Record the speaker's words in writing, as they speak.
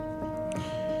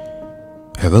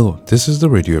Hello, this is the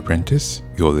Radio Apprentice.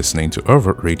 You're listening to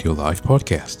Harvard Radio Live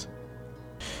podcast.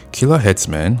 Killer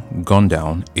headsman gunned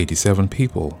down 87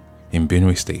 people in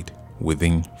Benue State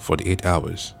within 48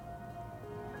 hours.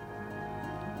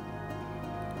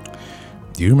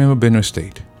 Do you remember Benue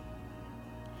State?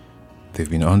 They've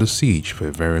been under siege for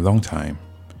a very long time,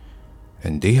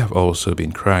 and they have also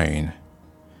been crying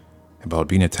about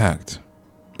being attacked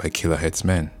by killer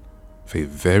headsmen for a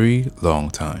very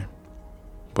long time.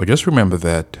 But just remember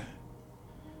that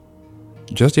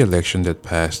just the election that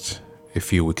passed a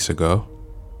few weeks ago,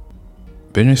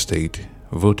 Benue State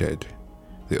voted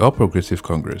the All Progressive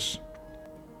Congress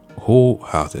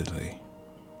wholeheartedly.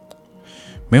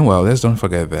 Meanwhile, let's don't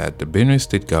forget that the Benue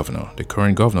State governor, the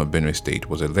current governor of Benue State,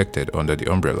 was elected under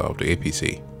the umbrella of the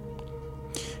APC.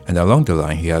 And along the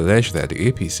line, he alleged that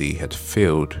the APC had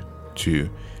failed to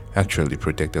actually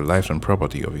protect the lives and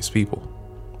property of his people.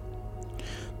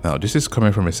 Now, this is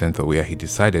coming from a center where he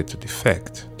decided to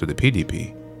defect to the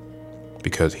PDP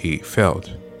because he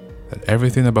felt that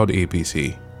everything about the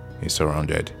APC is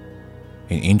surrounded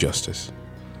in injustice,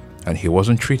 and he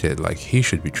wasn't treated like he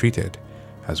should be treated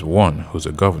as one who's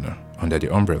a governor under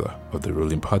the umbrella of the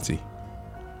ruling party.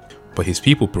 But his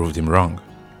people proved him wrong.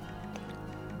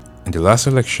 In the last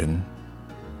election,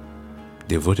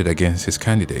 they voted against his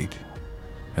candidate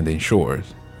and ensured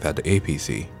that the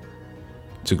APC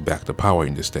took back the power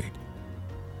in the state.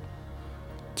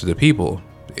 To the people,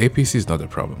 the APC is not the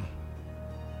problem.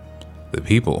 The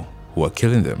people who are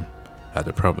killing them are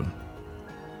the problem.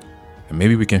 And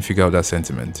maybe we can figure out that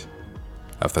sentiment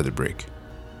after the break.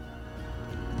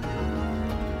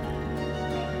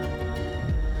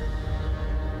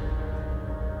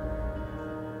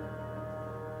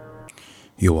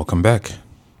 You're welcome back.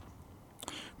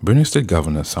 Benue State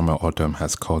Governor Have Ortom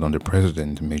has called on the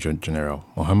President, Major General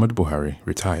Muhammadu Buhari,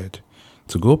 retired,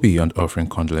 to go beyond offering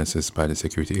condolences by the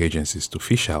security agencies to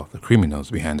fish out the criminals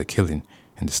behind the killing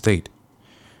in the state.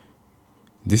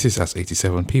 This is as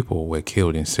 87 people were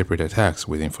killed in separate attacks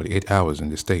within 48 hours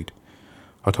in the state.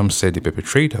 Ortom said the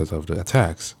perpetrators of the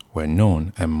attacks were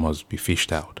known and must be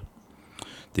fished out.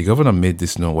 The governor made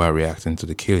this known while reacting to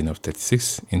the killing of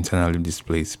 36 internally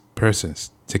displaced persons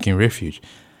taking refuge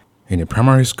in a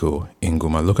primary school in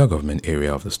Guma local government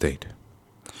area of the state.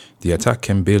 The attack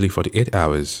came barely 48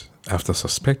 hours after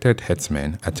suspected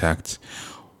headsmen attacked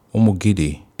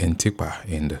Umugidi and Tikpa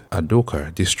in the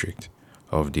Adoka district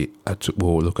of the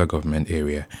Atubo local government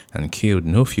area and killed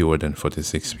no fewer than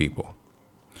 46 people.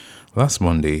 Last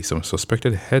Monday, some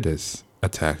suspected headers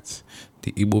attacked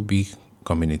the Ibobi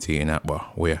community in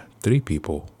Akba, where 3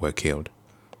 people were killed.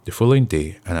 The following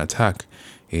day, an attack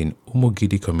in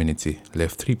Umugidi community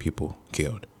left 3 people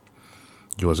killed.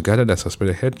 It was gathered that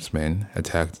suspected headsmen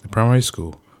attacked the primary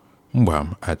school,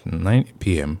 Mbam, at 9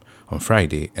 p.m. on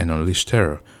Friday and unleashed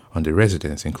terror on the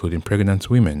residents, including pregnant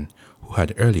women who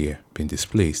had earlier been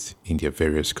displaced in their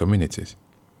various communities.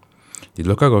 The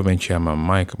local government chairman,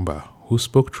 Mike Mba, who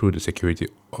spoke through the security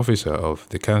officer of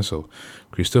the council,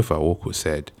 Christopher Woku,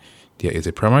 said there is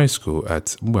a primary school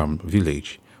at Mbam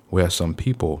village where some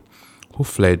people who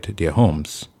fled their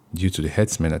homes due to the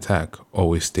headsman attack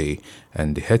always stay,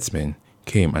 and the headsmen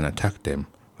came and attacked them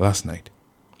last night.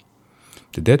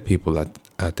 The dead people are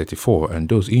 34 and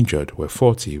those injured were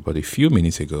 40, but a few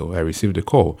minutes ago I received a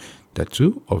call that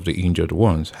 2 of the injured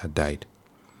ones had died.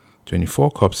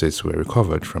 24 corpses were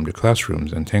recovered from the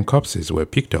classrooms and 10 corpses were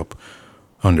picked up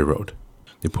on the road.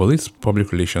 The police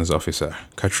public relations officer,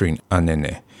 Catherine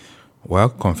Anene, while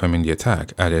confirming the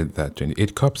attack, added that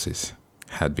 28 corpses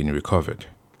had been recovered.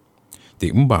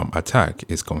 The Mbam attack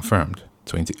is confirmed.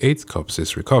 28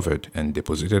 corpses recovered and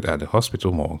deposited at the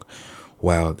hospital morgue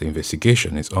while the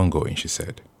investigation is ongoing, she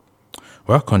said.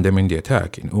 While condemning the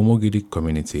attack in Umugidi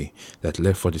community that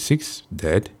left 46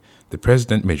 dead, the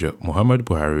President Major Muhammadu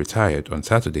Buhari, retired on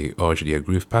Saturday, urged the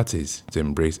aggrieved parties to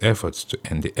embrace efforts to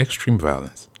end the extreme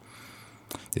violence.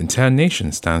 The entire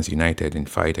nation stands united in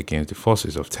fight against the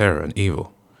forces of terror and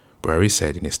evil, Buhari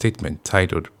said in a statement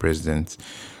titled President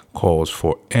Calls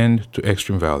for End to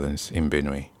Extreme Violence in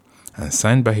Benue, and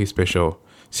signed by his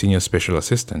Senior Special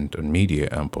Assistant on Media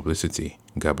and Publicity,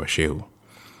 Gaba Shehu.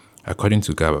 According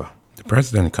to Gaba, the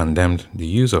president condemned the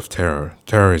use of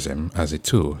terrorism as a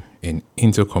tool in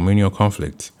intercommunal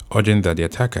conflict, urging that the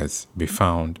attackers be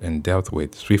found and dealt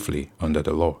with swiftly under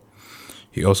the law.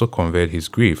 He also conveyed his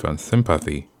grief and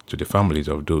sympathy to the families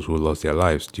of those who lost their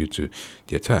lives due to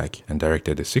the attack and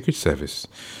directed the Secret Service,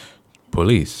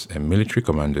 police, and military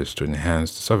commanders to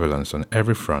enhance surveillance on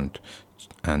every front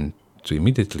and to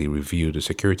immediately review the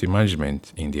security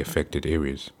management in the affected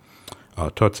areas. Our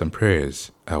thoughts and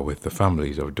prayers are with the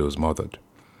families of those murdered.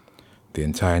 The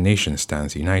entire nation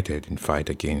stands united in fight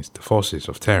against the forces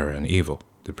of terror and evil,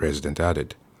 the president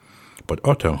added. But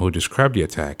Ortom, who described the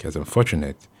attack as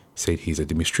unfortunate, said his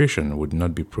administration would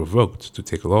not be provoked to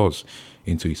take laws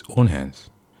into its own hands.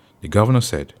 The governor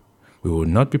said, "We will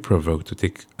not be provoked to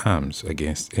take arms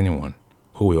against anyone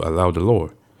who will allow the law.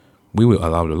 We will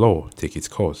allow the law take its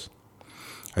course."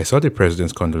 I saw the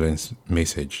president's condolence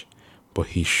message, but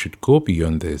he should go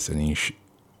beyond this and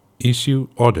issue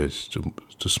orders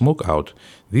to smoke out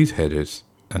these headers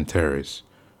and terrorists.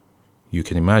 You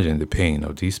can imagine the pain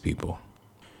of these people.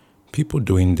 People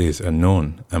doing this are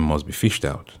known and must be fished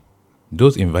out.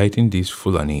 Those inviting these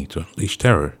fulani to unleash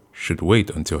terror should wait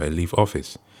until I leave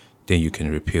office. Then you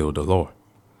can repeal the law.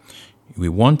 We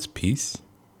want peace.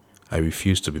 I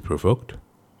refuse to be provoked.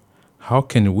 How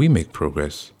can we make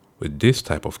progress with this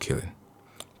type of killing?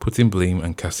 Putting blame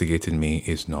and castigating me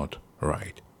is not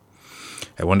right.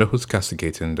 I wonder who's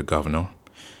castigating the governor,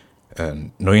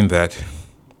 and knowing that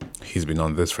he's been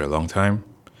on this for a long time,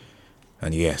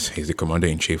 and yes, he's the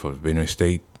commander-in-chief of Benue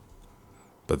State,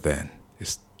 but then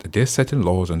there's certain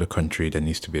laws in the country that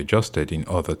needs to be adjusted in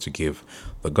order to give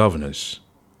the governors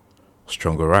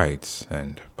stronger rights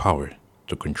and power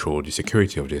to control the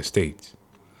security of their states.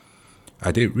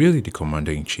 Are they really the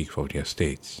commander-in-chief of their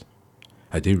states?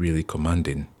 Are they really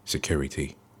commanding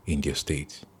security in their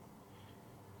states?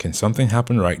 Can something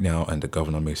happen right now and the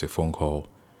governor makes a phone call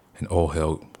and all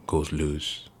hell goes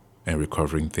loose and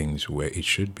recovering things where it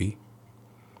should be?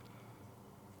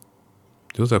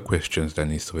 Those are questions that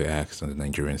needs to be asked on the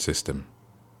Nigerian system.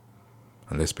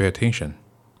 And let's pay attention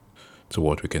to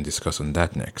what we can discuss on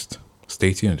that next.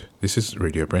 Stay tuned. This is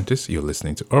Radio Apprentice. You're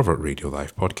listening to Have Ortom Radio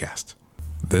Live Podcast.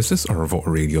 This is Have Ortom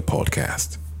Radio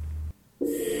Podcast.